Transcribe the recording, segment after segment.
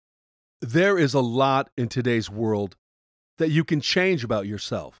There is a lot in today's world that you can change about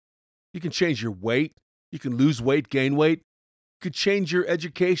yourself. You can change your weight. You can lose weight, gain weight. You could change your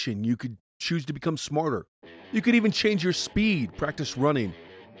education. You could choose to become smarter. You could even change your speed, practice running,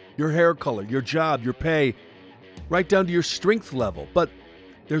 your hair color, your job, your pay, right down to your strength level. But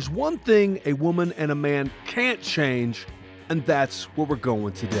there's one thing a woman and a man can't change, and that's where we're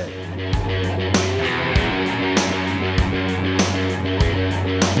going today.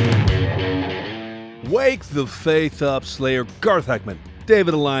 Wake the faith up, Slayer. Garth Heckman,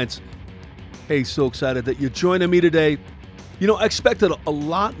 David Alliance. Hey, so excited that you're joining me today. You know, I expected a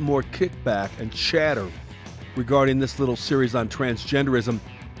lot more kickback and chatter regarding this little series on transgenderism,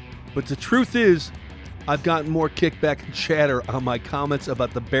 but the truth is, I've gotten more kickback and chatter on my comments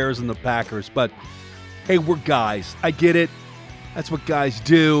about the Bears and the Packers. But hey, we're guys. I get it. That's what guys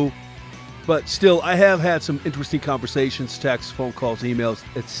do. But still, I have had some interesting conversations, texts, phone calls, emails,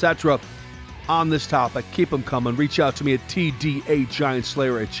 etc. on this topic. Keep them coming. Reach out to me at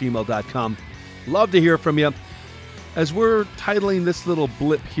tdagiantslayer@gmail.com. Love to hear from you. As we're titling this little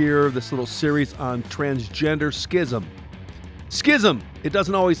blip here, this little series on transgender schism. Schism, it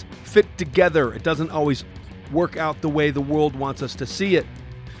doesn't always fit together. It doesn't always work out the way the world wants us to see it.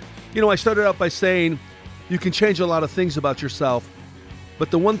 You know, I started out by saying you can change a lot of things about yourself,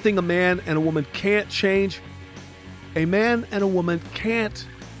 but the one thing a man and a woman can't change, a man and a woman can't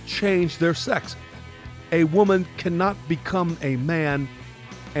change their sex. A woman cannot become a man,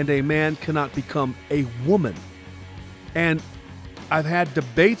 and a man cannot become a woman. And I've had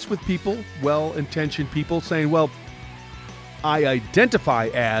debates with people, well-intentioned people, saying, well, I identify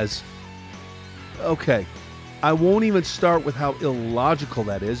as, okay, I won't even start with how illogical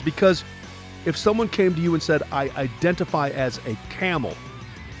that is, because if someone came to you and said, I identify as a camel,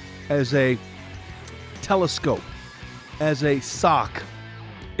 as a telescope, as a sock,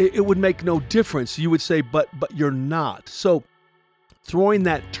 it would make no difference. You would say, but you're not. So throwing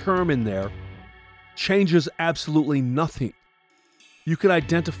that term in there changes absolutely nothing. You could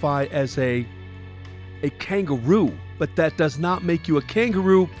identify as a kangaroo, but that does not make you a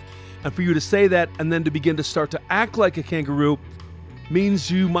kangaroo. And for you to say that and then to begin to start to act like a kangaroo means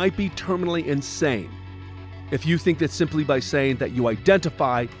you might be terminally insane. If you think that simply by saying that you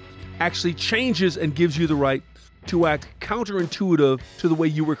identify actually changes and gives you the right to act counterintuitive to the way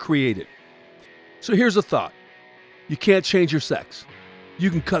you were created. So here's a thought. You can't change your sex.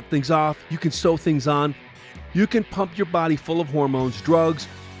 You can cut things off. You can sew things on. You can pump your body full of hormones, drugs.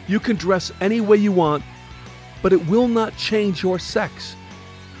 You can dress any way you want, but it will not change your sex.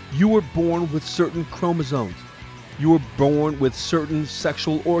 You were born with certain chromosomes. You were born with certain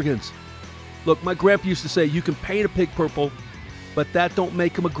sexual organs. Look, my grandpa used to say, you can paint a pig purple, but that don't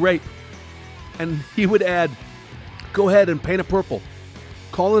make him a grape. And he would add, go ahead and paint it purple.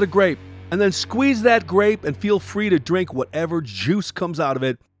 Call it a grape. And then squeeze that grape and feel free to drink whatever juice comes out of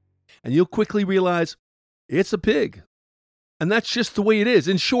it. And you'll quickly realize it's a pig. And that's just the way it is.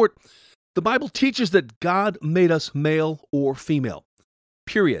 In short, the Bible teaches that God made us male or female,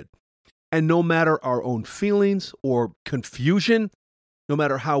 period. And no matter our own feelings or confusion, no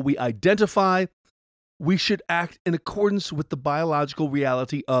matter how we identify, we should act in accordance with the biological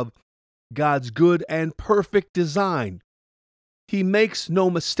reality of God's good and perfect design. He makes no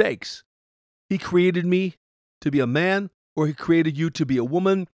mistakes. He created me to be a man, or he created you to be a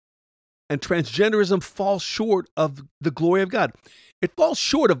woman. And transgenderism falls short of the glory of God. It falls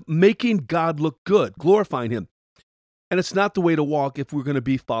short of making God look good, glorifying him. And it's not the way to walk if we're going to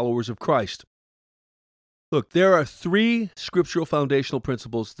be followers of Christ. Look, there are 3 scriptural foundational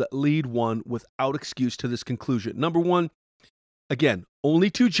principles that lead one without excuse to this conclusion. Number 1, again, only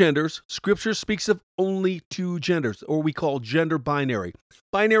 2 genders. Scripture speaks of only 2 genders, or we call gender binary.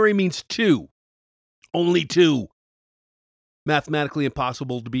 Binary means 2. Only 2. Mathematically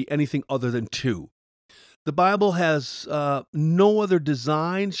impossible to be anything other than 2. The Bible has no other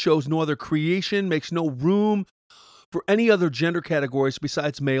design, shows no other creation, makes no room for any other gender categories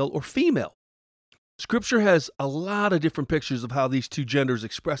besides male or female. Scripture has a lot of different pictures of how these 2 genders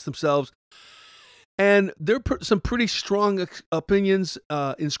express themselves. And there are some pretty strong opinions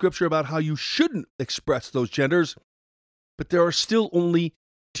in Scripture about how you shouldn't express those genders. But there are still only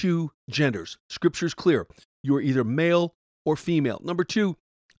 2 genders. Scripture's clear. You are either male or female. Number 2,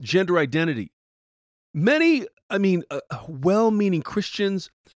 gender identity. Many, well-meaning Christians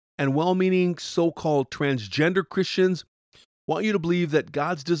and well-meaning so-called transgender Christians want you to believe that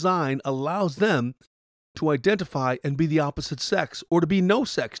God's design allows them to identify and be the opposite sex, or to be no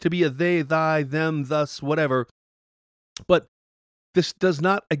sex, to be a they, thy, them, thus, whatever. But this does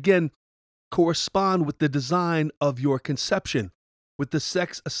not, again, correspond with the design of your conception, with the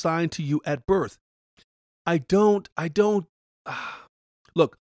sex assigned to you at birth. I don't.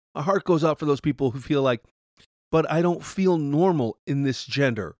 Look, my heart goes out for those people who feel like, but I don't feel normal in this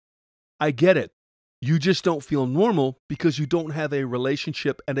gender. I get it. You just don't feel normal because you don't have a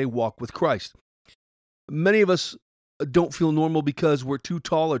relationship and a walk with Christ. Many of us don't feel normal because we're too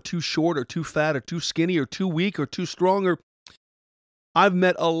tall or too short or too fat or too skinny or too weak or too strong. Or I've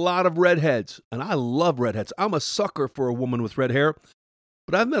met a lot of redheads, and I love redheads. I'm a sucker for a woman with red hair.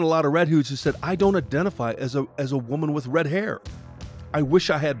 But I've met a lot of redheads who said, I don't identify as a woman with red hair. I wish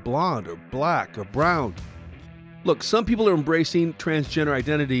I had blonde or black or brown. Look, some people are embracing transgender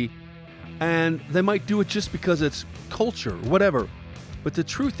identity, and they might do it just because it's culture or whatever. But the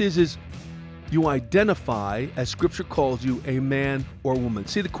truth is you identify, as Scripture calls you, a man or woman.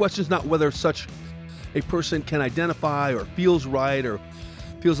 See, the question is not whether such a person can identify or feels right or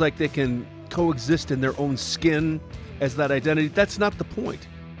feels like they can coexist in their own skin as that identity. That's not the point.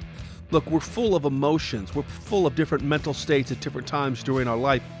 Look, we're full of emotions. We're full of different mental states at different times during our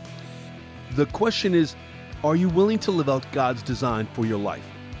life. The question is, are you willing to live out God's design for your life?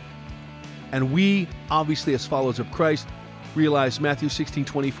 And we, obviously, as followers of Christ, realize Matthew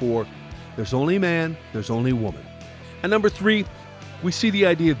 16:24, there's only man, there's only woman. And number 3, we see the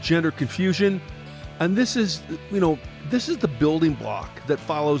idea of gender confusion. And this is the building block that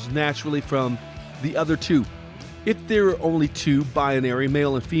follows naturally from the other two. If there are only two, binary,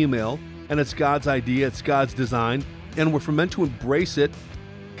 male and female, and it's God's idea, it's God's design, and we're meant to embrace it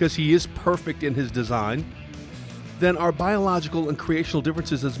because He is perfect in His design, then our biological and creational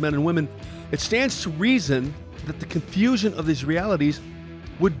differences as men and women, it stands to reason that the confusion of these realities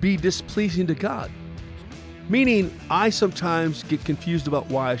would be displeasing to God. Meaning, I sometimes get confused about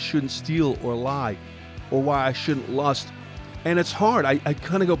why I shouldn't steal or lie, or why I shouldn't lust. And it's hard. I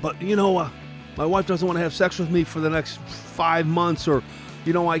kind of go, but my wife doesn't want to have sex with me for the next 5 months, or,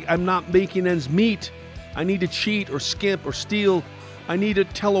 I'm not making ends meet. I need to cheat or skimp or steal. I need to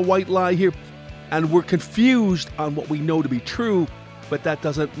tell a white lie here. And we're confused on what we know to be true, but that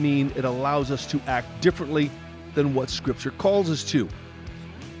doesn't mean it allows us to act differently than what Scripture calls us to.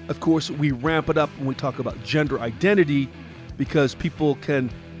 Of course, we ramp it up when we talk about gender identity because people can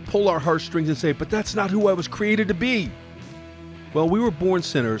pull our heartstrings and say, but that's not who I was created to be. Well, we were born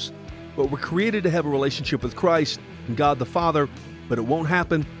sinners, but we're created to have a relationship with Christ and God the Father, but it won't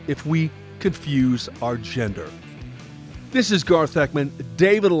happen if we confuse our gender. This is Garth Eckman,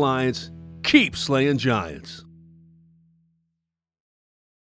 David Alliance. Keep slaying giants.